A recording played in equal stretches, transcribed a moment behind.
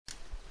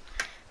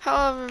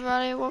Hello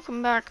everybody,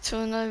 welcome back to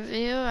another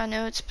video. I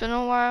know it's been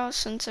a while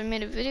since I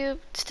made a video.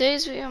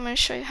 Today's video I'm going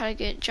to show you how to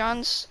get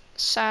John's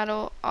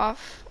saddle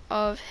off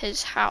of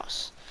his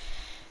house.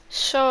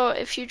 So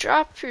if you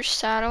drop your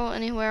saddle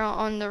anywhere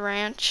on the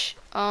ranch,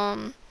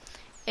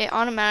 it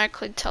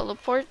automatically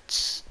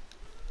teleports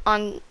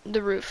on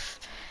the roof.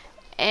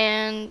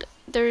 And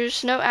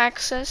there's no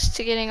access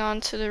to getting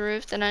onto the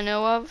roof that I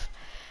know of.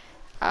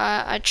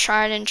 I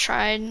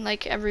tried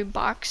like every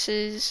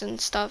boxes and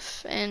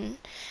stuff, and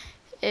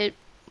it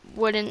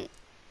wouldn't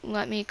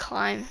let me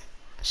climb.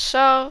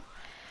 So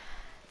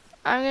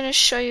I'm gonna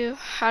show you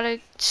how to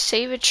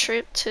save a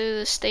trip to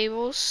the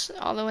stables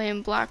all the way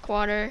in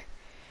Blackwater,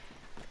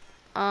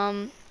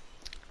 to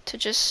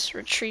just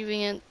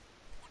retrieving it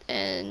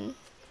and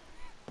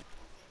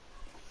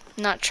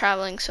not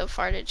traveling so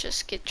far to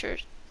just get your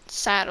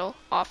saddle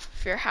off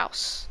of your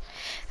house.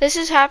 This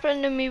has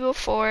happened to me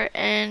before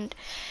and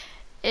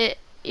it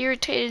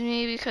irritated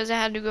me because I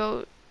had to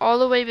go all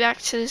the way back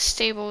to the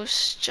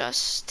stables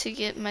just to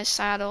get my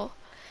saddle.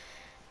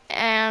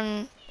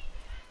 And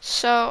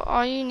so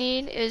all you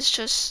need is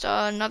just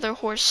another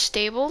horse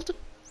stabled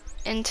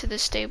into the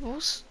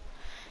stables.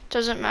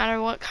 Doesn't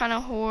matter what kind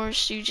of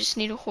horse, you just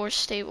need a horse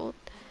stabled.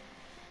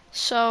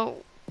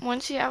 So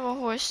once you have a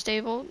horse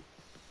stabled,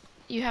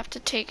 you have to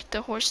take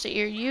the horse that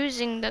you're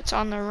using that's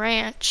on the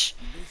ranch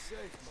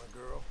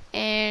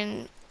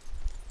and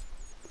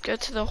go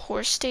to the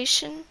horse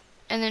station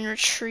and then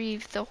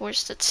retrieve the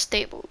horse that's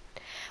stabled.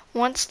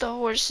 Once the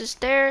horse is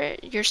there,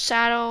 your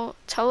saddle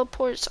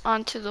teleports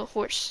onto the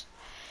horse.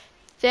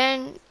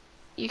 Then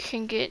you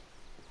can get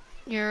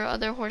your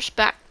other horse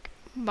back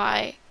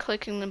by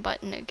clicking the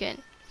button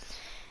again.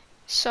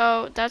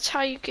 So that's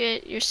how you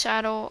get your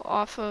saddle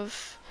off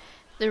of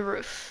the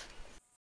roof.